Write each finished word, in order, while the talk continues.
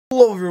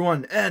Hello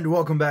everyone, and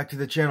welcome back to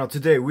the channel.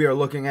 Today we are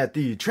looking at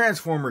the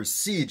Transformers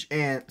Siege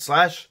and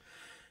slash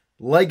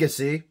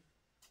Legacy.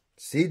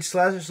 Siege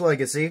slash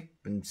Legacy.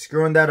 Been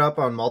screwing that up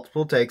on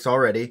multiple takes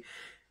already.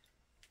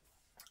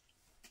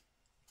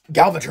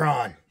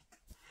 Galvatron.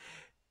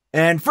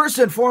 And first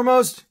and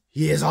foremost,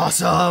 he is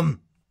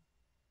awesome.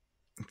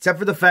 Except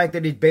for the fact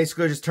that he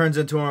basically just turns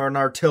into an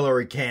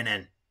artillery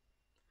cannon.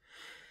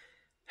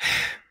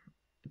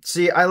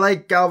 See, I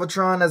like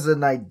Galvatron as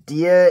an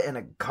idea and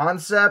a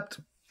concept,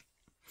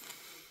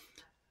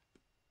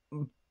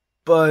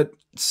 but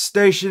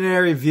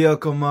stationary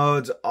vehicle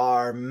modes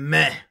are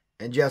meh.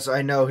 And yes,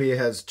 I know he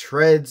has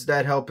treads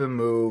that help him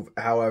move.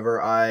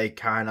 However, I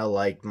kind of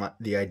like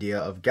the idea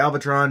of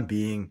Galvatron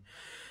being,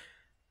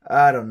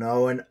 I don't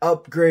know, an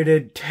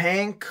upgraded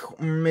tank,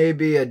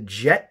 maybe a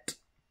jet.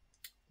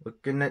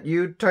 Looking at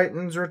you,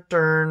 Titans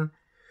Return.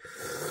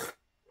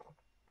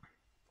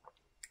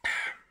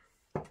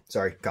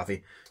 Sorry,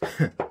 coffee.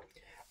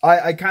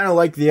 I kind of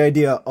like the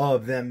idea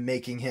of them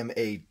making him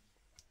a,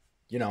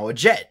 a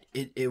jet.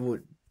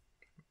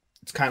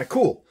 It's kind of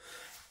cool.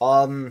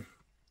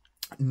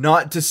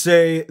 Not to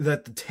say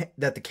that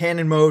the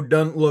cannon mode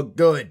doesn't look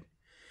good.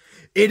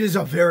 It is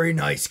a very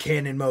nice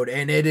cannon mode,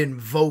 and it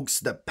invokes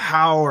the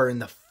power and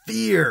the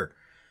fear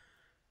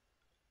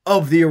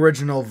of the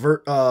original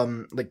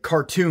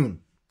cartoon.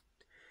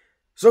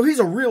 So he's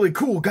a really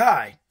cool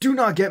guy. Do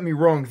not get me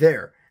wrong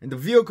there. And the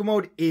vehicle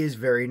mode is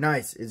very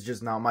nice. It's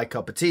just not my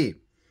cup of tea.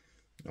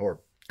 Or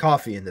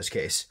coffee in this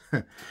case.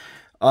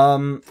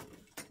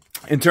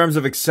 In terms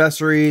of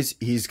accessories,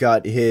 he's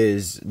got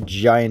his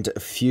giant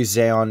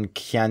fusion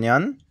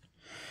cannon.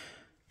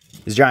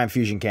 His giant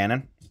fusion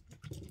cannon.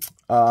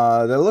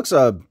 That looks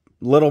a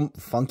little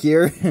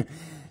funkier.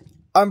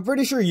 I'm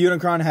pretty sure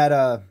Unicron had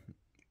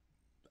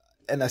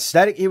an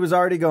aesthetic he was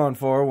already going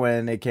for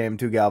when it came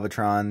to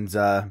Galvatron's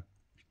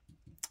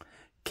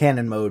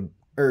cannon mode.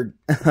 Or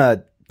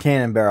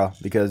cannon barrel,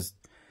 because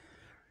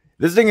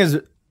this thing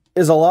is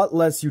a lot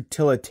less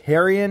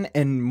utilitarian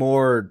and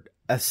more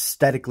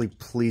aesthetically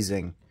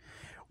pleasing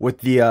with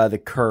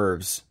the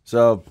curves.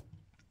 So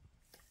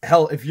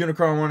hell, if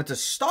Unicron wanted to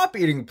stop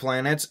eating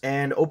planets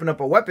and open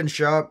up a weapon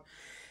shop,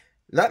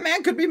 that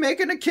man could be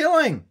making a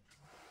killing.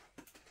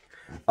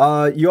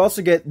 You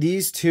also get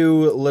these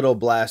two little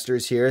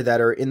blasters here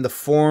that are in the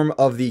form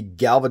of the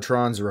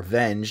Galvatron's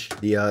Revenge,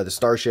 the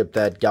starship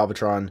that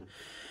Galvatron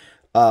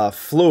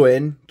flew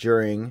in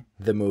during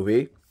the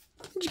movie.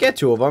 You get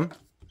two of them.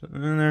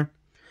 And they're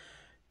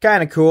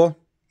kind of cool.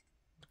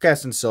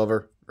 Cast in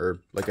silver, or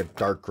like a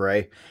dark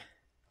gray.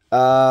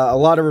 A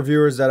lot of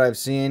reviewers that I've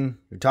seen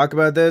who talk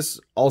about this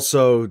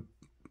also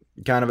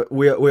kind of,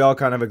 we all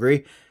kind of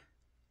agree.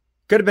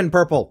 Could have been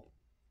purple.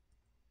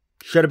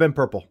 Should have been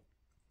purple.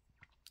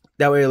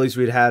 That way at least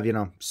we'd have,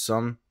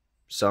 some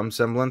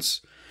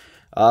semblance.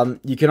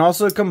 You can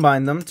also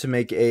combine them to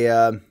make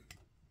a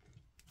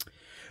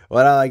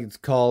what I like to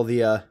call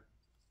the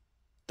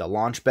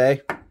launch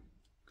bay.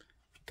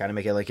 Kind of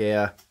make it like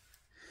a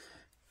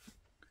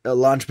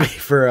launch bay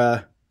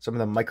for some of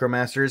the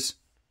Micromasters.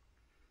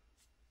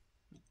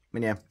 I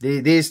mean, yeah,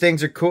 these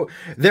things are cool.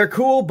 They're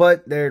cool,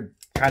 but they're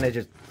kind of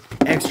just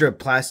extra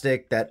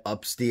plastic that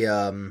ups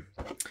the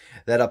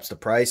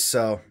price.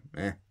 So,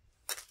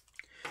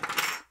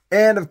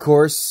 And of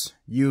course,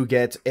 you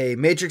get a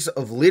Matrix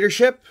of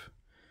Leadership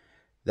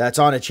that's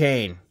on a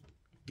chain.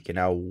 You can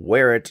now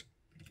wear it.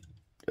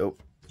 Oh,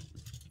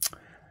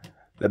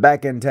 the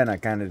back antenna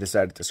kind of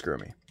decided to screw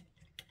me.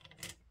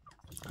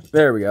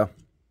 There we go.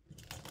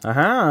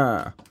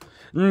 Aha.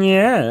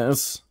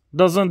 Yes.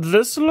 Doesn't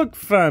this look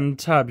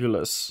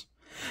fantabulous?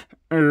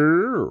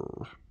 Yeah.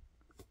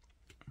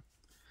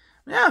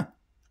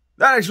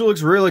 That actually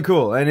looks really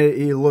cool. And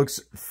he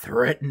looks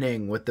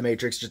threatening with the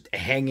Matrix just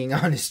hanging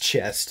on his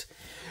chest.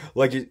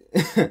 Like,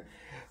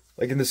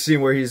 like in the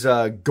scene where he's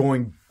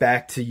going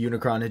back to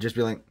Unicron and just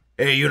be like,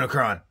 "Hey,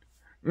 Unicron.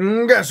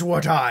 Guess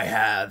what I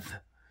have?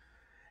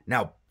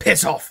 Now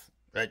piss off."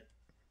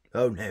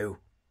 Oh no.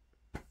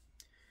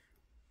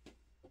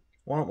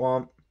 Womp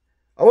womp.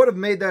 I would have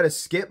made that a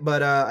skip,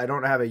 but I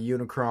don't have a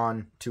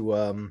Unicron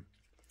to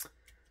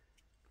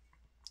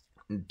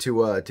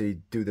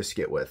do the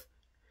skit with.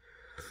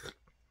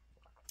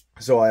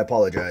 So I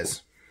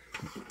apologize.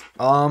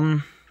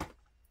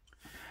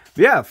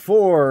 Yeah,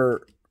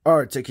 for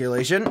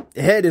articulation,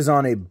 head is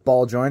on a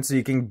ball joint, so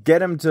you can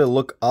get him to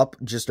look up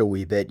just a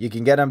wee bit. You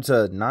can get him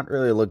to not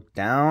really look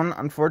down,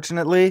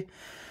 unfortunately.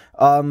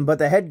 But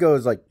the head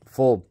goes like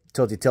full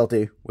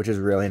tilty-tilty, which is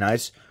really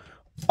nice.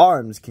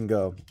 Arms can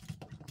go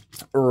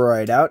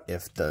right out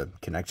if the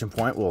connection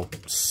point will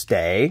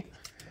stay.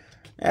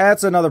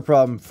 That's another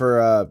problem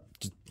for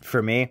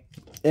me,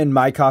 in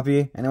my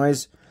copy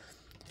anyways.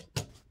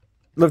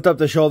 Lift up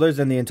the shoulders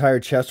and the entire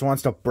chest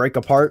wants to break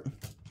apart.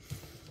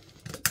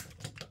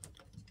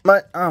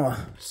 But,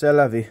 oh, c'est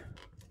la vie.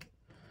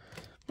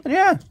 And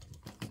yeah,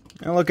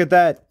 and look at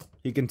that.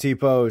 You can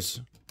T-pose.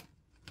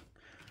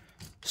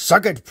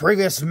 Suck it,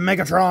 previous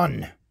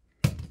Megatron!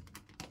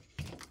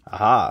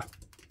 Aha.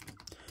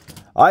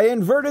 I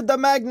inverted the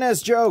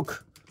Magnus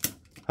joke!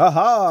 Ha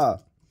ha!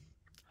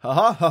 Ha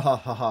ha ha ha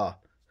ha ha!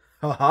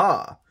 Ha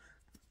ha!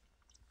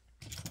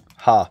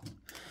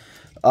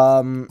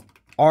 Ha.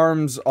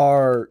 Arms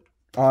are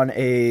on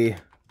a...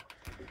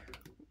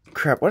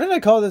 Crap, what did I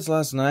call this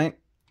last night?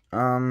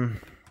 A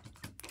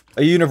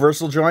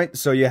universal joint.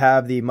 So you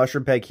have the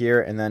mushroom peg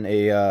here, and then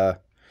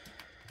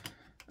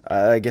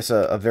I guess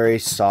a very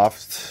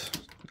soft...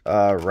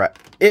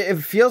 It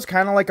feels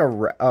kind of like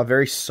a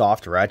very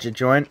soft ratchet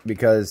joint,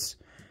 because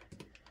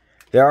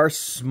there are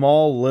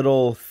small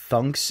little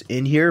thunks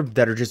in here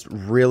that are just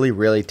really,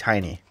 really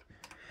tiny.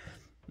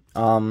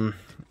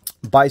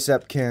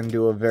 Bicep can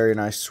do a very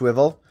nice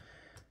swivel.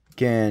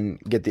 Can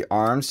get the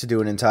arms to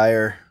do an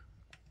entire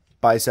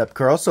bicep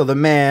curl. So the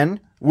man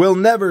will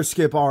never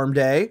skip arm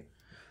day.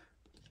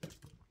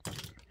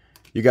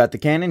 You got the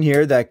cannon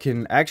here that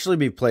can actually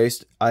be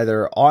placed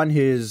either on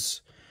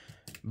his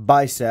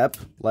bicep,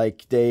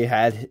 like they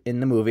had in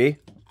the movie,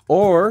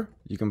 or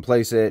you can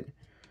place it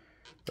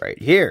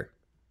right here.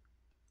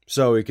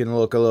 So it can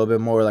look a little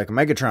bit more like a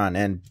Megatron.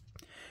 And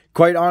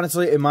quite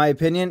honestly, in my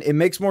opinion, it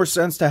makes more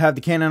sense to have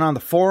the cannon on the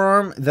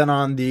forearm than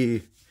on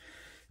the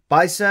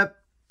bicep.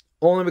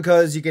 Only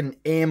because you can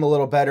aim a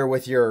little better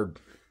with your,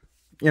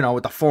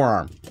 with the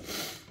forearm.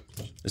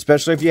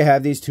 Especially if you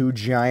have these two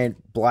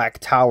giant black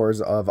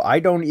towers of, I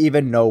don't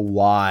even know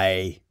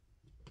why.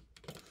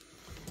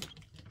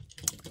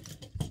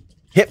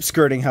 Hip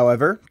skirting,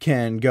 however,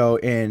 can go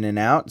in and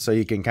out. So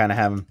you can kind of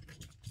have them.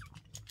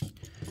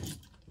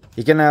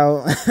 You can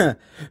now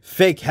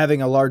fake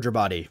having a larger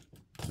body.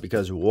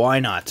 Because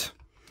why not?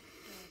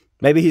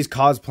 Maybe he's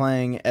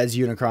cosplaying as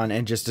Unicron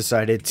and just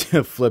decided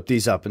to flip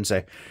these up and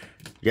say,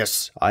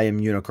 yes, I am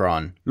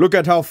Unicron. Look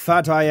at how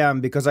fat I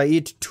am because I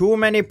eat too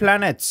many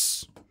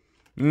planets.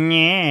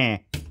 Yeah.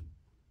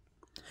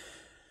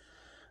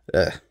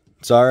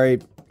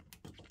 Sorry.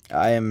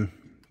 I am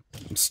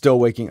still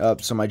waking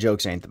up, so my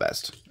jokes ain't the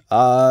best.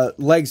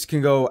 Legs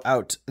can go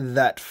out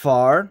that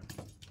far.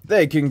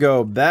 They can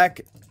go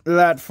back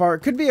that far.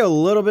 Could be a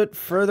little bit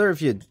further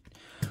if you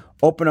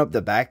open up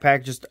the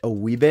backpack just a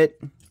wee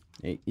bit.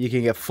 You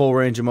can get full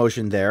range of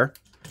motion there.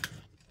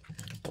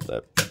 Pull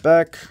that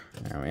back.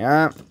 There we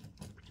are.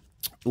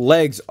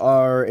 Legs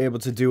are able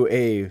to do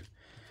a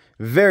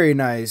very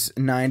nice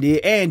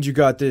 90. And you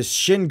got this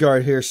shin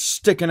guard here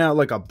sticking out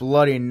like a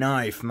bloody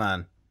knife,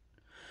 man.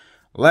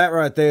 That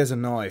right there is a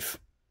knife.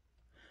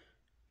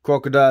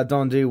 Crocodile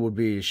Dundee would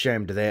be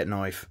ashamed of that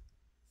knife.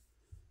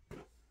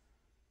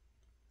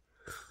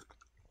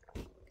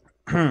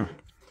 And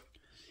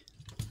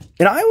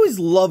I always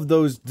love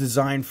those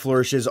design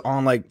flourishes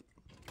on, like,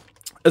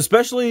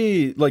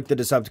 especially, like, the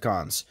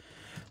Decepticons.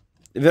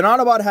 If an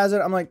Autobot has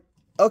it, I'm like,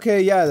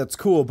 okay, yeah, that's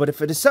cool. But if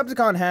a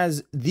Decepticon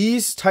has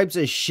these types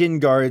of shin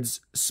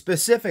guards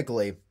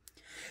specifically,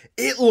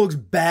 it looks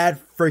bad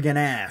friggin'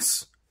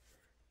 ass.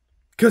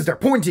 Because they're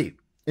pointy.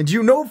 And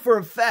you know for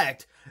a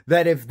fact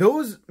that if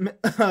those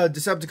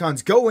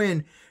Decepticons go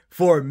in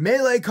for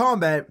melee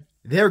combat,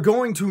 they're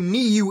going to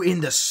knee you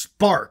in the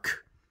spark.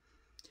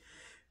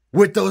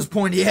 With those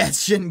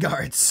pointy-ass shin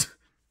guards.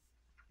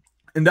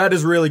 And that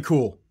is really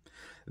cool.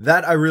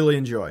 That I really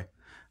enjoy.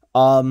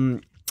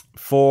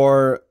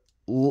 For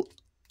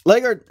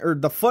leg or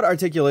the foot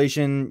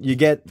articulation, you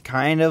get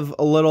kind of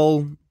a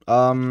little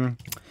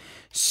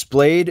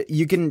splayed.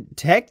 You can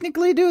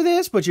technically do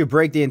this, but you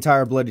break the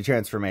entire bloody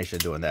transformation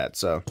doing that.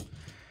 So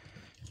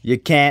you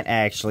can't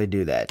actually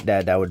do that.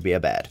 That would be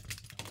a bad.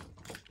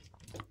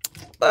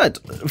 But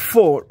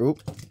for...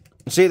 Oops.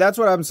 See, that's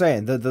what I'm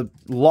saying. The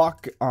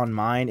lock on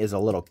mine is a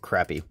little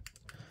crappy.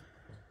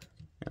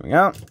 There we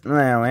go.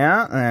 There we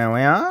are. There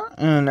we are.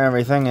 And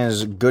everything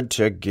is good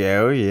to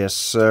go. Yes,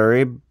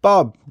 sirree,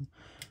 Bob.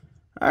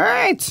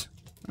 Alright.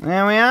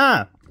 There we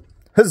are.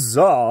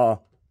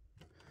 Huzzah.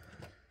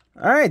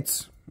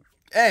 Alright.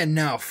 And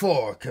now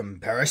for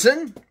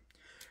comparison.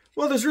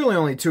 Well, there's really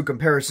only two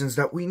comparisons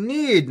that we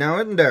need now,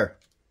 isn't there?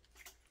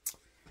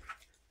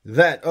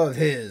 That of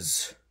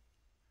his...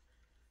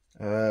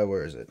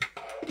 where is it?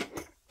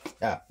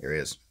 Ah, here he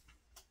is.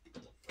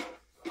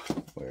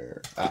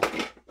 Where? Ah.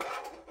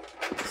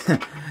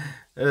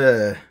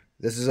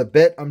 This is a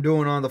bit I'm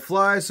doing on the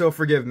fly, so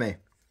forgive me.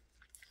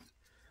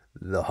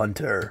 The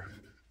Hunter.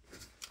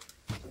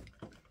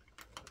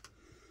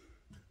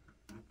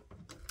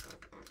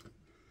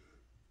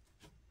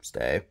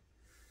 Stay.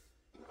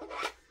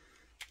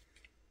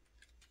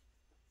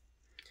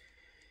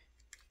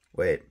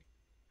 Wait.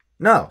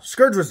 No,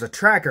 Scourge was the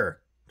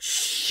tracker.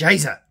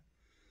 Scheisse.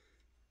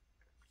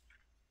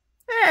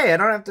 Hey, I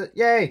don't have to...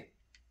 Yay.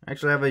 I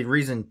actually have a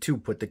reason to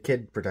put the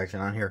kid protection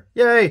on here.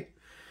 Yay.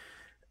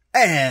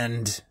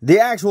 And the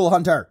actual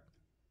Hunter.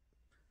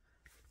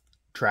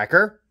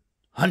 Tracker.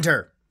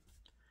 Hunter.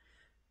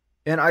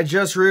 And I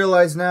just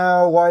realized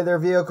now why their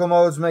vehicle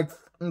modes make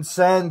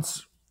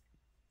sense.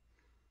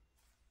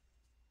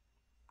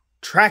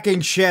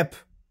 Tracking ship.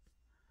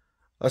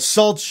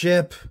 Assault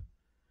ship.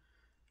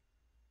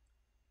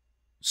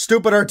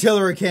 Stupid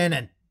artillery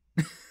cannon.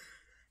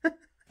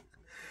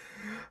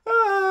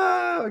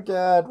 Oh,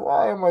 God.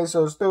 Why am I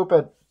so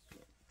stupid?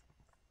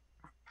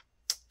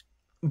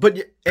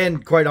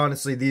 and quite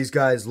honestly, these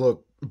guys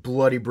look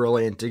bloody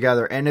brilliant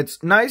together. And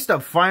it's nice to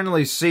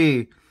finally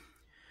see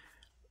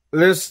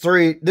this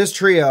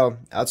trio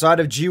outside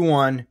of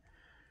G1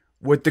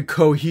 with the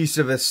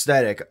cohesive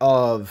aesthetic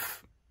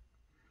of,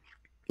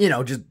 you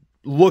know, just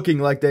looking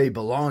like they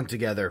belong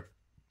together.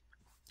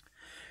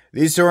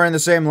 These two are in the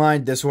same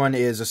line. This one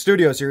is a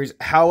studio series.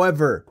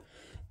 However,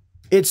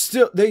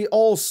 they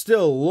all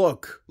still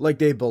look like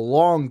they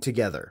belong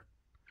together.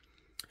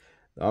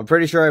 I'm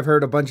pretty sure I've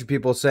heard a bunch of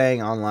people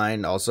saying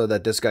online also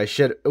that this guy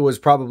was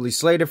probably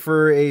slated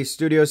for a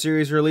studio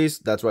series release.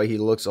 That's why he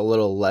looks a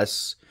little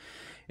less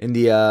in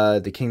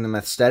the Kingdom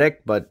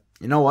aesthetic. But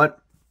you know what?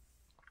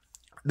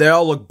 They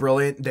all look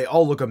brilliant. They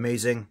all look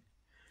amazing.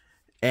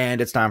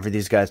 And it's time for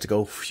these guys to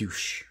go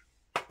whoosh.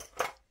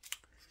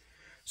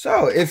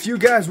 So, if you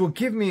guys will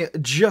give me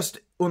just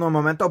un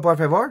momento, por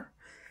favor.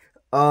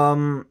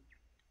 I'll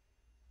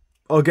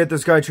get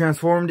this guy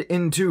transformed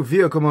into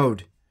vehicle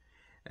mode.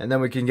 And then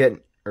we can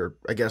get, or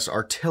I guess,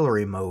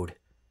 artillery mode.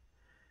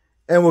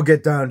 And we'll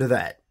get down to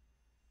that.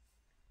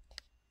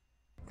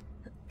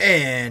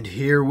 And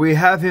here we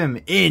have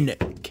him in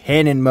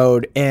cannon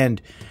mode.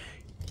 And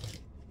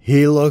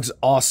he looks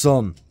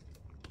awesome.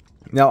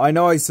 Now, I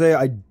know I say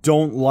I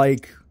don't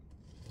like,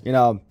 you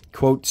know,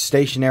 quote,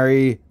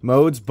 stationary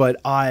modes, but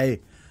I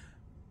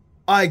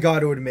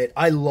got to admit,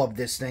 I love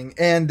this thing.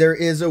 And there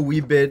is a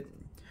wee bit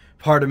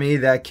part of me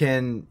that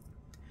can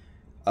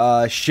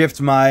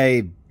shift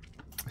my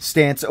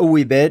stance a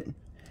wee bit.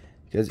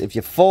 Because if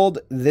you fold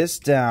this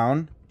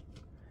down,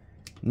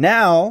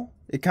 now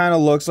it kind of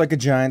looks like a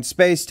giant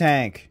space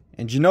tank.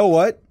 And you know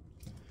what?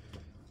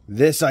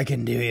 This I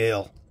can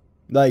deal.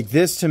 Like,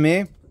 this to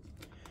me,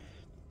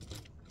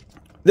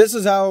 this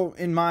is how,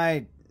 in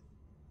my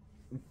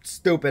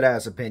stupid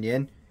ass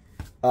opinion,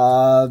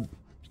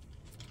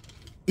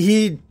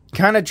 he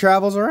kind of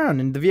travels around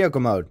in the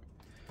vehicle mode.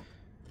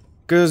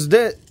 Because,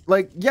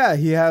 yeah,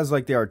 he has,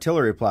 like, the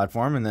artillery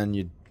platform, and then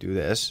you do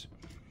this,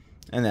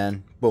 and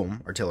then,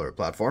 boom, artillery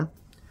platform.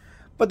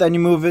 But then you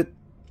move it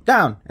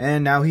down,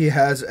 and now he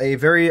has a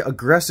very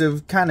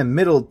aggressive kind of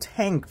middle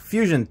tank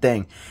fusion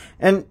thing.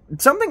 And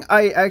something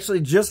I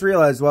actually just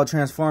realized while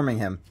transforming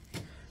him,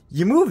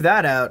 you move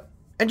that out,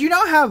 and you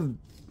now have,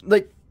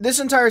 like, this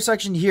entire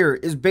section here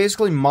is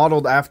basically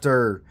modeled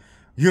after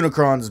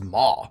Unicron's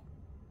Maw.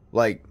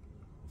 Like,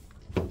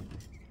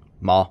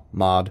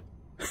 mod.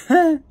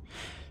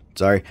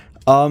 Sorry.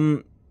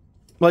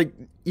 Like,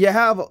 you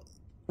have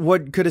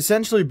what could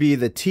essentially be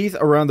the teeth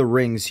around the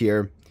rings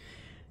here.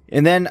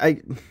 And then,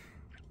 I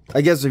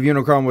guess if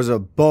Unicron was a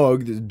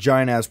bug, the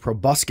giant-ass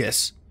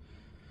proboscis.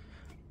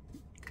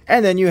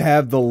 And then you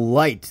have the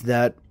light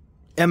that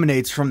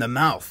emanates from the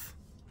mouth.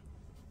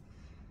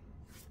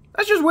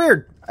 That's just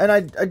weird. And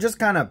I just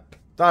kind of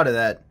thought of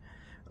that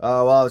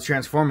while I was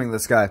transforming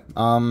this guy.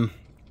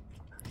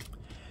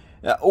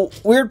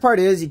 Weird part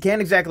is you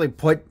can't exactly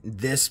put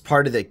this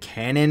part of the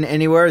cannon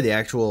anywhere. The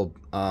actual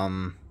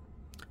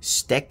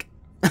stick,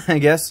 I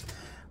guess.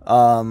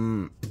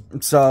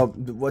 So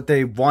what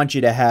they want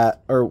you to have,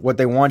 or what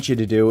they want you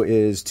to do,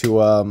 is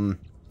to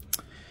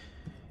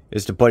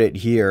put it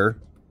here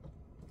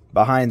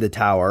behind the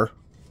tower.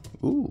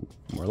 Ooh,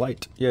 more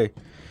light! Yay!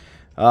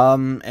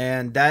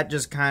 And that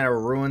just kind of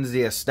ruins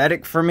the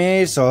aesthetic for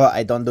me, so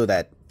I don't do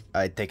that.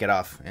 I take it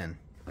off, and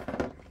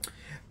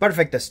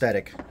perfect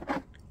aesthetic.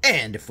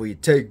 And if we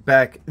take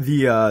back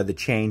the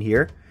chain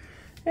here,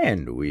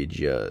 and we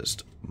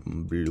just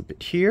bloop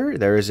it here,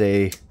 there is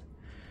a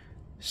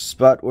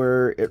spot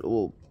where it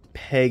will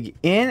peg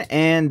in,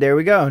 and there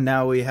we go.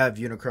 Now we have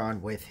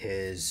Unicron with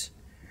his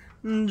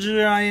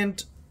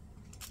giant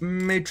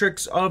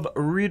matrix of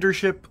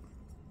readership.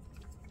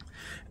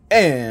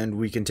 And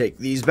we can take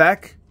these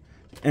back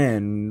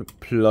and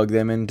plug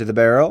them into the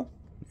barrel,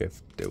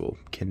 if they will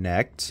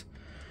connect.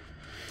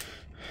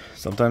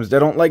 Sometimes they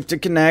don't like to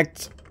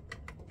connect.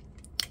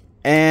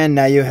 And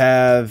now you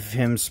have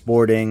him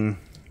sporting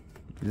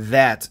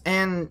that.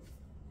 And,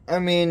 I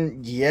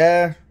mean,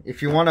 yeah,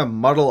 if you want to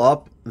muddle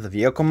up the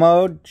vehicle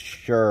mode,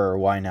 sure,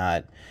 why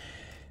not?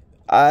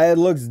 It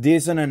looks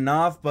decent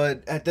enough,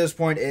 but at this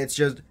point, it's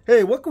just,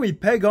 hey, what can we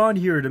peg on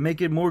here to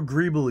make it more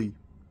greebly?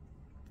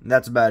 And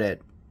that's about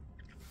it.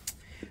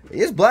 It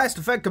is blast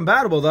effect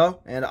compatible, though,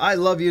 and I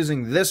love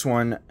using this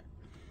one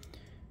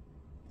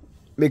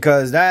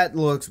because that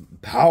looks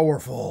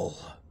powerful.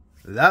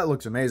 That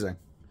looks amazing.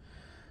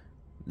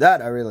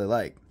 That I really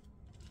like.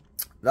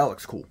 That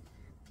looks cool.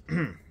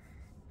 And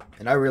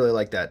I really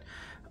like that.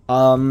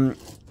 So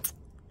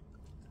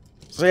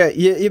yeah,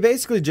 you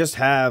basically just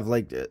have,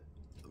 like,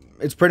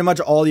 it's pretty much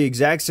all the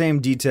exact same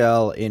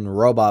detail in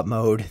robot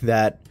mode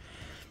that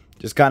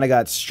just kind of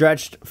got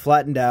stretched,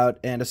 flattened out,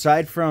 and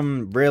aside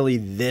from really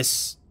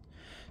this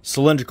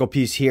cylindrical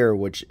piece here,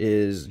 which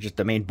is just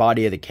the main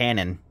body of the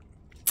cannon,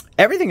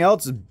 everything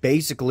else is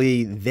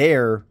basically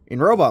there in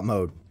robot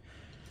mode.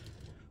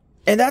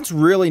 And that's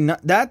really not,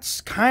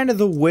 that's kind of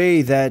the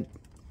way that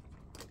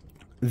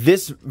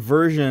this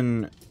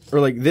version,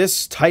 or like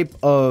this type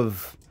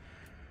of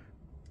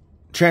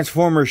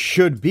Transformer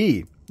should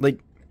be. Like,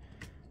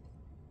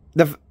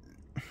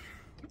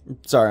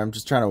 Sorry, I'm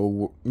just trying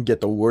to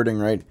get the wording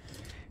right.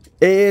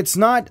 It's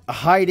not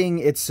hiding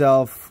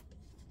itself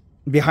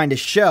behind a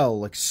shell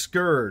like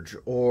Scourge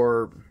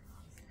or...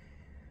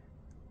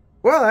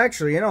 Well,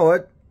 actually, you know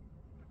what?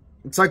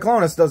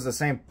 Cyclonus does the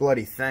same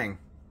bloody thing.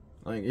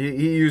 Like,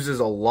 he uses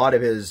a lot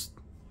of his...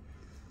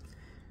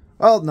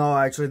 Well, no,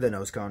 actually, the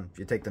nose cone. If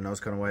you take the nose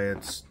cone away,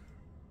 it's...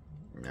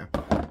 Yeah.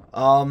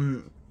 I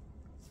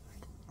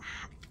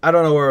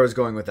don't know where I was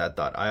going with that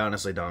thought. I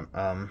honestly don't.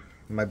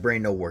 My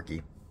brain no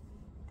worky.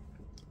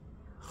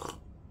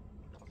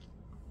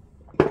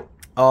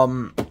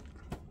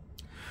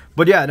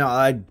 But yeah, no,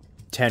 I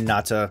tend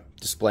not to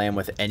display him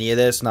with any of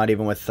this, not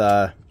even with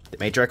the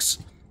Matrix.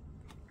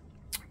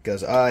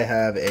 Because I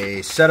have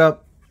a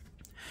setup,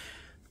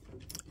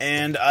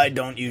 and I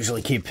don't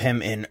usually keep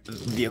him in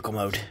vehicle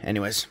mode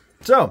anyways.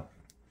 So,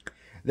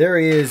 there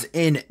he is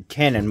in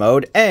cannon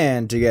mode,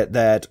 and to get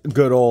that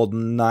good old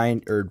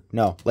late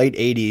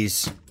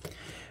 80s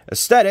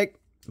aesthetic,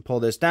 pull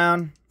this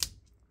down,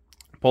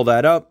 pull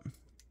that up,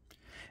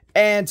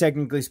 and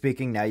technically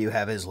speaking, now you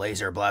have his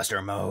laser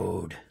blaster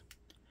mode.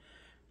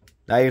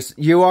 Now,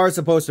 you are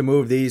supposed to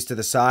move these to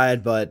the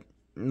side, but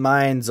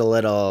mine's a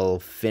little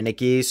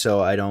finicky,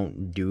 so I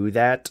don't do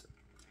that.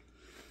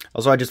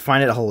 Also, I just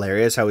find it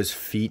hilarious how his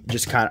feet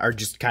are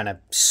just kind of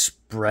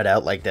spread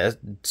out like this,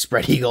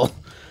 spread eagle.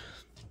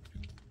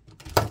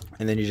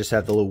 And then you just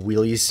have the little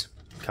wheelies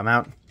come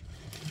out.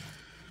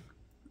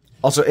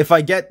 Also, if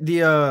I get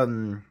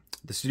the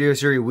Studio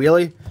Series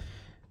wheelie,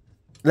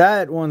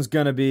 that one's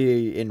gonna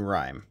be in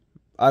rhyme.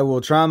 I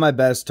will try my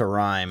best to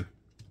rhyme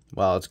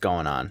while it's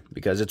going on,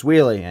 because it's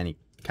wheelie and he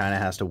kind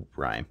of has to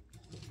rhyme.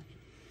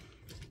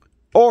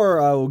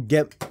 Or I will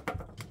get...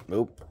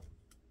 Oop.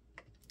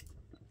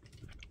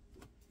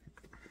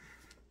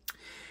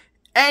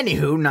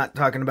 Anywho, not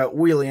talking about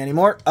wheelie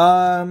anymore.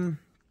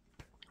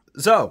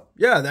 So,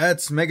 yeah,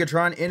 that's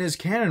Megatron in his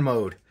cannon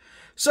mode.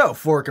 So,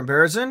 for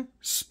comparison,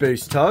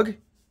 Space Tug.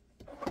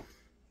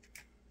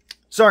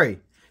 Sorry,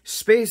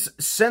 Space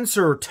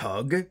Sensor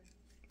Tug,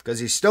 because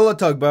he's still a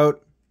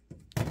tugboat.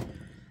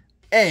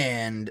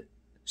 And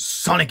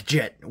Sonic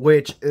Jet,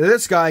 which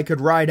this guy could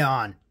ride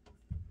on.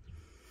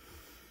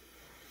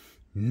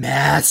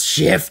 Mass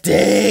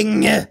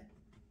shifting!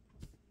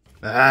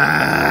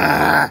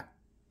 Ah!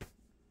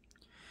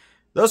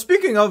 Though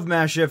speaking of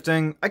mass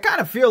shifting, I kind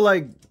of feel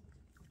like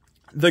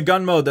the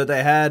gun mode that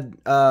they had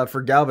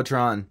for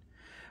Galvatron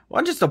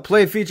wasn't just a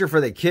play feature for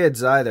the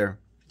kids either.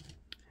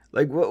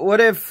 Like, what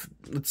if,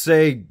 let's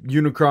say,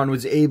 Unicron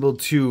was able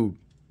to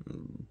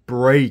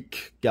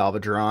break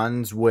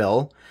Galvatron's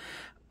will,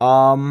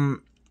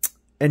 and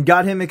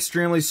got him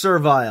extremely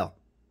servile?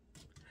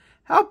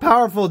 How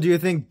powerful do you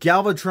think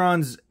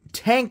Galvatron's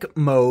tank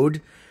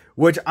mode,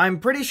 which I'm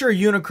pretty sure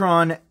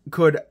Unicron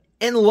could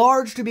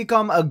enlarge to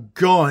become a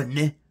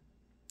gun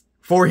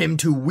for him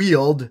to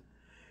wield,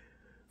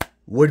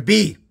 would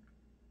be?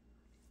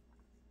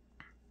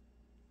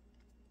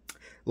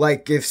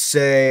 Like if,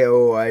 say,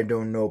 I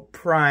don't know,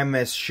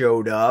 Primus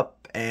showed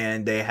up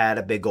and they had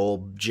a big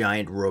old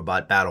giant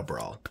robot battle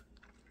brawl.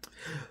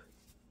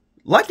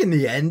 Like in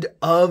the end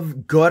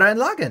of Gurren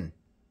Lagann.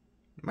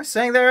 Am I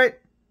saying that right?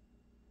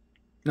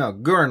 No,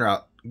 Gurren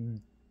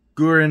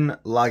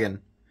Lagann.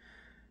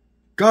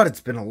 God,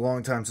 it's been a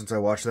long time since I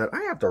watched that.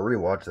 I have to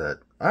rewatch that.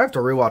 I have to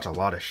rewatch a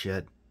lot of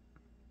shit.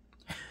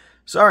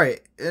 Sorry,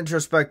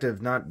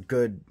 introspective, not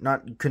good,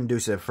 not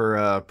conducive for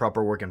a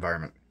proper work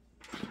environment.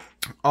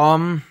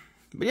 But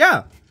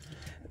yeah.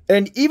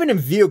 And even in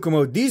vehicle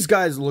mode, these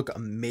guys look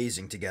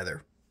amazing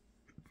together.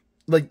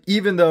 Like,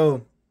 even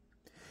though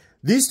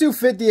these two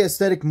fit the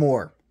aesthetic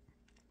more,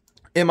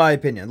 in my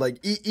opinion. Like,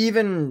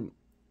 even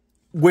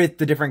with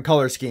the different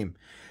color scheme,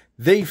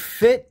 they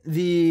fit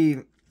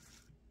the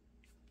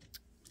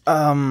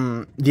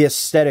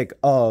aesthetic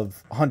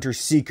of Hunter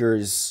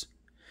Seekers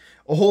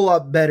a whole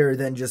lot better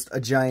than just a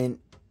giant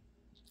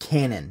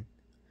cannon.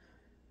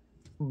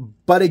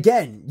 But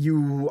again,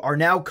 you are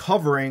now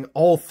covering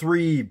all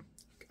three,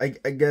 I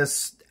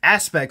guess,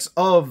 aspects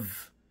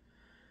of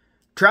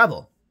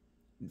travel.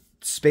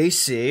 Space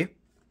sea,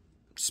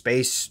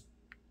 space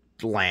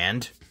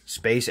land,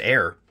 space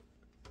air.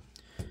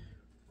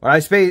 When I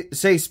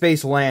say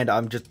space land,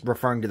 I'm just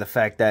referring to the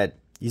fact that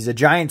he's a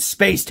giant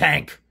space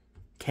tank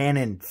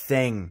cannon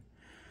thing.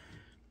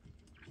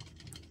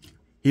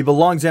 He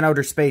belongs in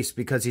outer space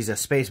because he's a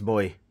space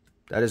boy.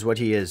 That is what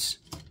he is.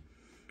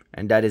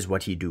 And that is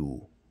what he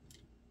do.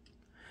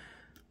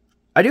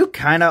 I do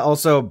kind of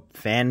also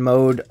fan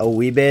mode a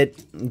wee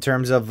bit in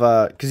terms of,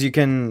 because you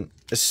can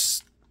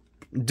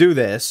do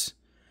this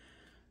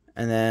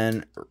and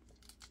then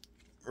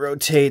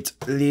rotate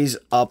these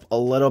up a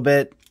little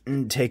bit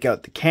and take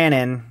out the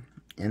cannon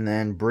and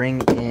then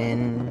bring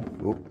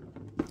in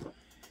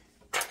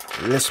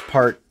this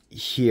part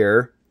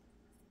here.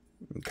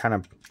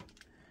 Kind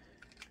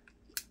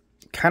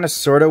of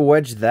sort of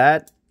wedge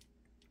that,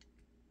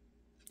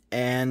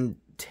 and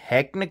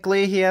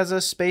technically he has a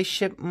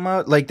spaceship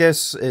mode. Like,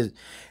 this is,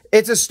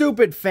 It's a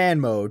stupid fan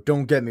mode.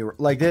 Don't get me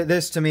like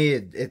this. To me,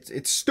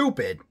 it's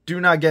stupid. Do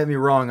not get me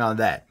wrong on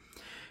that.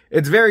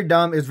 It's very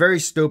dumb. It's very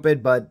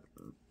stupid, but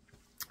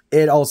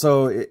it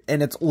also,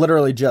 and it's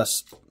literally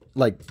just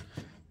like,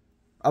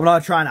 I'm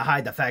not trying to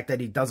hide the fact that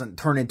he doesn't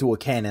turn into a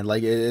cannon.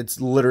 Like, it's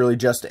literally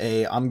just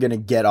a, I'm gonna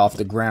get off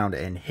the ground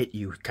and hit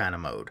you kind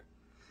of mode.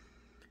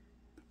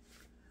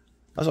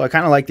 Also, I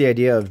kind of like the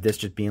idea of this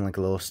just being like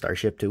a little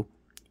starship too.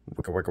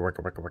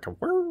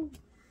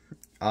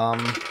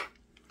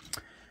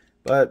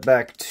 But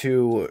back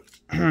to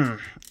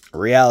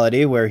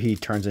reality, where he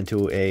turns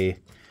into a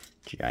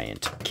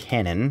giant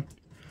cannon.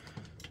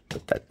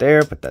 Put that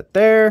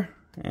there,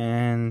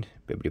 and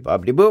bibbidi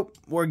bobbidi boop,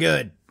 we're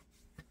good.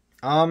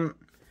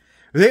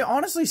 They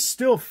honestly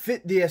still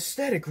fit the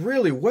aesthetic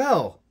really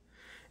well,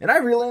 and I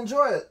really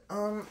enjoy it.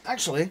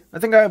 Actually, I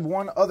think I have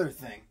one other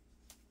thing.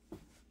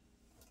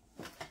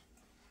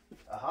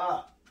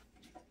 Aha.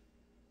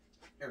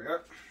 Here we go.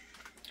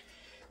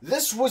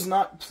 This was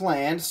not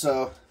planned,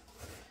 so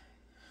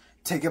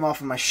take him off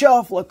of my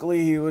shelf.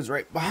 Luckily, he was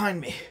right behind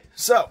me.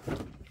 So,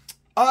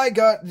 I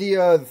got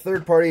the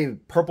third-party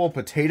purple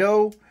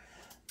potato,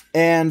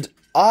 and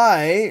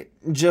I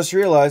just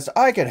realized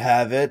I could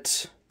have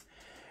it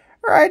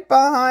right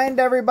behind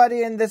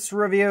everybody in this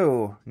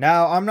review.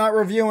 Now, I'm not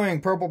reviewing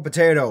purple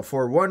potato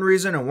for one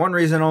reason and one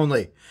reason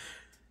only.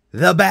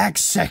 The back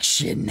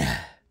section.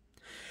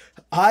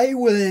 I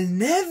will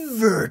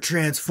never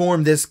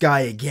transform this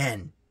guy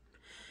again.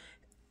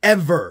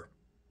 Ever.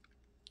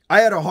 I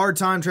had a hard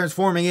time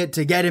transforming it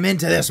to get him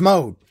into this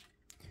mode.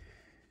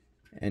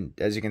 And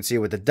as you can see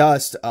with the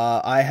dust,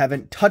 I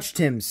haven't touched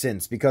him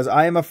since because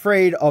I am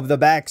afraid of the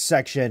back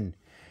section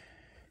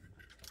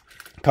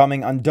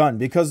coming undone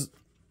because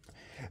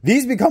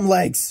these become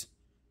legs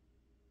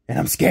and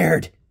I'm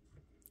scared.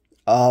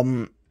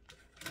 But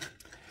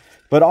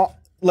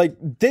like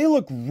they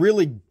look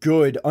really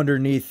good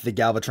underneath the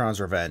Galvatron's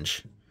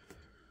Revenge.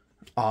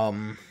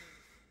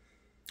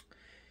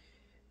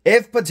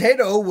 If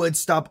Potato would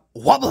stop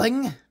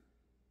wobbling.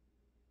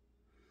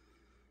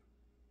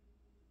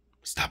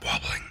 Stop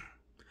wobbling,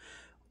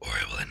 or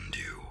I will end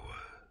you.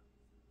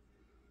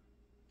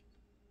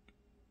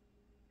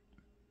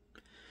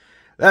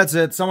 That's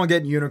it. Someone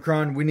get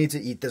Unicron. We need to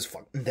eat this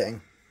fucking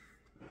thing.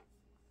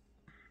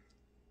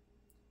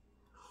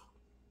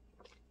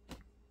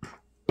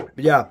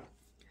 But yeah,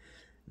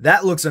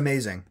 that looks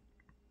amazing.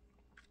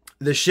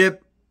 The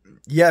ship,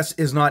 yes,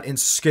 is not in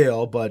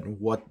scale, but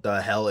what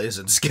the hell is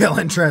in scale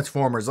in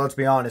Transformers? Let's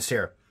be honest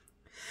here.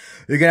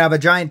 You can have a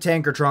giant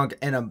tanker trunk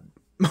and a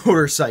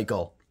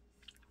motorcycle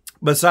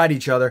beside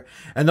each other,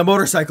 and the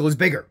motorcycle is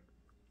bigger.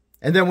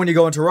 And then when you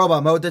go into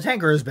robot mode, the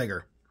tanker is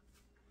bigger.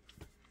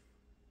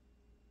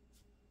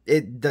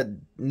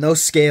 No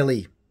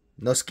scaly.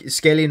 No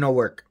scaly, no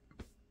work.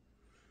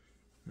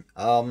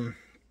 But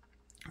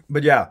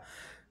yeah.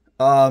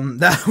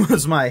 That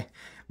was my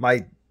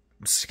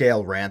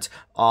scale rant.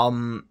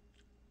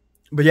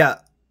 But yeah,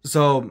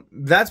 so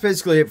that's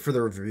basically it for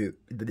the review.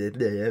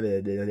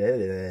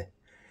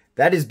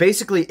 That is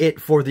basically it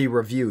for the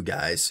review,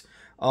 guys.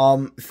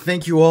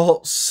 Thank you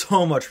all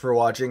so much for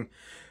watching.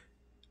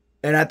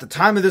 And at the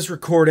time of this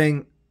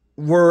recording,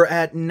 we're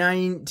at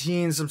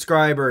 19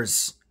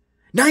 subscribers.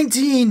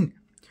 19!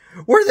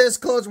 We're this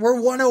close. We're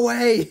one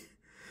away.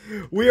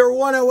 We are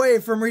one away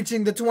from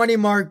reaching the 20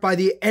 mark by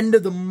the end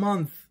of the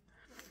month.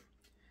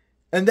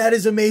 And that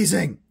is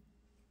amazing.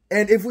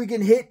 And if we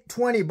can hit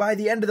 20 by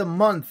the end of the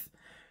month,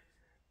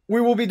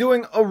 we will be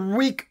doing a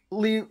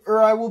weekly,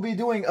 or I will be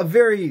doing a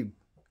very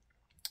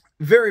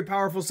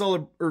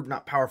powerful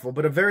not powerful,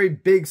 but a very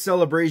big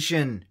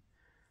celebration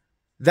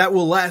that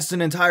will last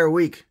an entire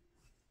week.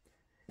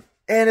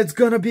 And it's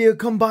gonna be a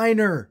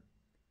combiner.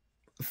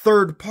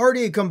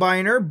 Third-party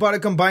combiner, but a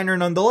combiner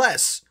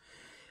nonetheless.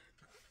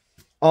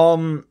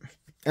 And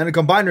a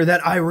combiner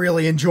that I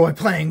really enjoy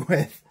playing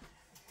with.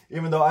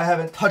 Even though I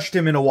haven't touched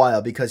him in a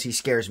while because he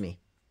scares me.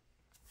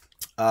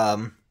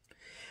 Last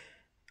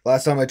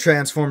time I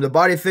transformed a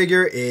body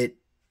figure, it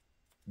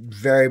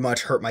very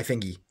much hurt my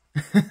fingy.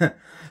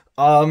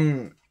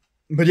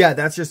 But yeah,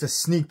 that's just a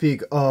sneak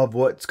peek of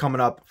what's coming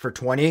up for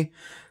 20.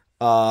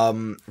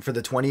 For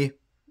the 20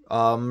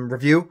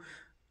 review.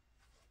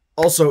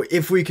 Also,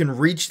 if we can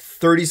reach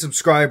 30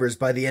 subscribers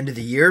by the end of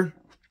the year,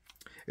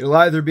 it'll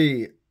either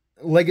be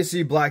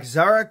Legacy Black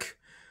Zarek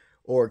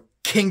or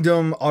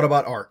Kingdom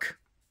Autobot Arc.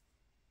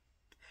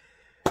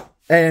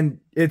 And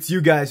it's you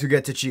guys who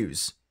get to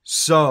choose.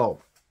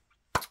 So,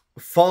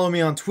 follow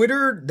me on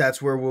Twitter.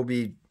 That's where we'll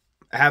be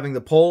having the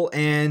poll.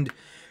 And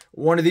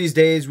one of these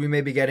days, we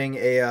may be getting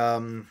a,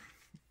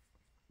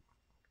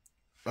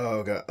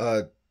 I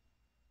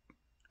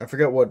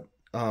forget what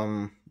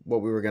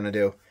we were going to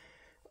do.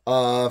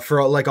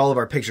 For like all of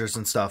our pictures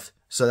and stuff.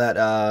 So that,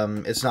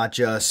 it's not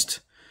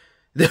just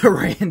the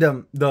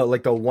random,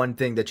 the one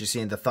thing that you see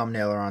in the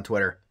thumbnail or on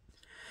Twitter.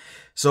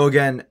 So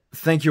again,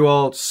 thank you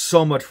all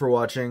so much for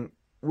watching.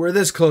 We're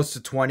this close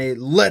to 20.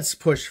 Let's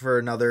push for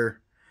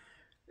another,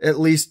 at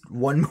least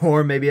one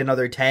more, maybe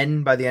another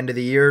 10 by the end of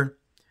the year.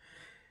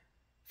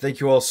 Thank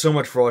you all so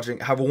much for watching.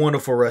 Have a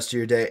wonderful rest of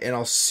your day, and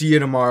I'll see you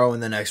tomorrow in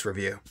the next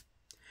review.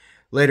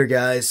 Later,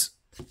 guys.